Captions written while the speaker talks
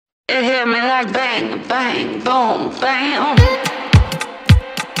It hit me like bang, bang, boom, bam.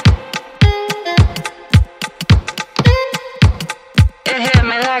 It hit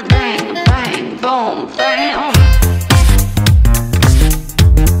me like bang, bang, boom, bam.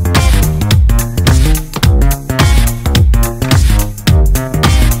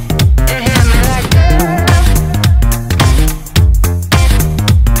 It hit me like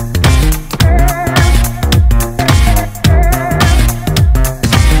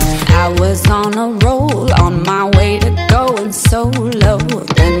I was on a roll, on my way to going solo.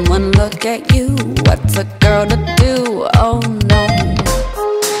 Then one look at you, what's a girl to do? Oh no.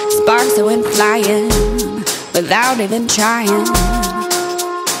 Sparks that went flying without even trying.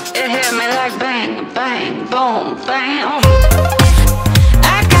 It hit me like bang, bang, boom, bam.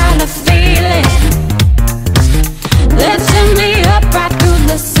 I got a feeling lifting me up right through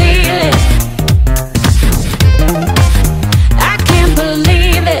the ceiling. I can't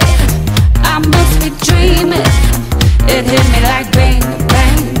believe it, I must be dreaming. It hit me like bang,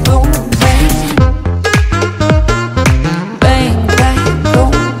 bang, boom, bang. Bang, bang,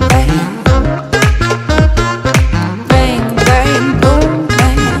 boom, bang. Bang, bang, boom,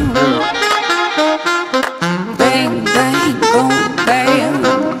 bang. Bang, bang, boom, bang.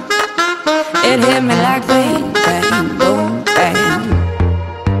 It hit me like bang, bang, boom, bang.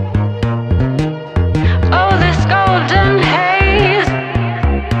 Oh, this golden haze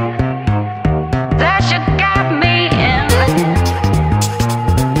that you got me in,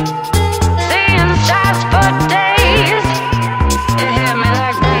 seeing stars for days. It hit me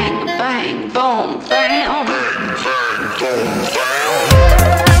like bang, bang, boom, bam.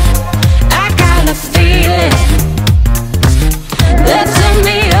 I got a feeling lifting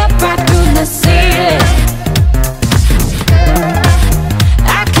me up right through the ceiling.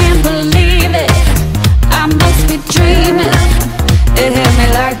 I can't believe it, I must be dreaming. It hit me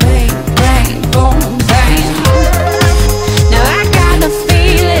like bang, bang, boom, bang. Now I got a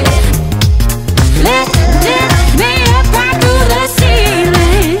feeling lifting me up right through the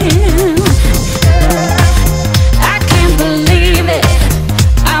ceiling. I can't believe it,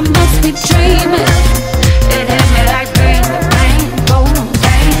 I must be dreaming. It hit me like bang, bang, boom,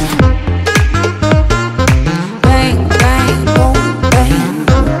 bang. Bang, bang, boom, bang.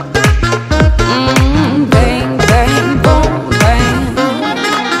 Bang, bang, boom, bang.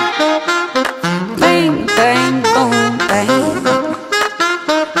 Bang, bang, boom, bang.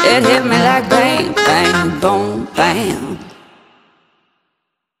 It hit me like bang, bang, boom, bam.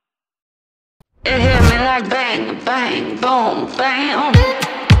 It hit me like bang, bang, boom, bam.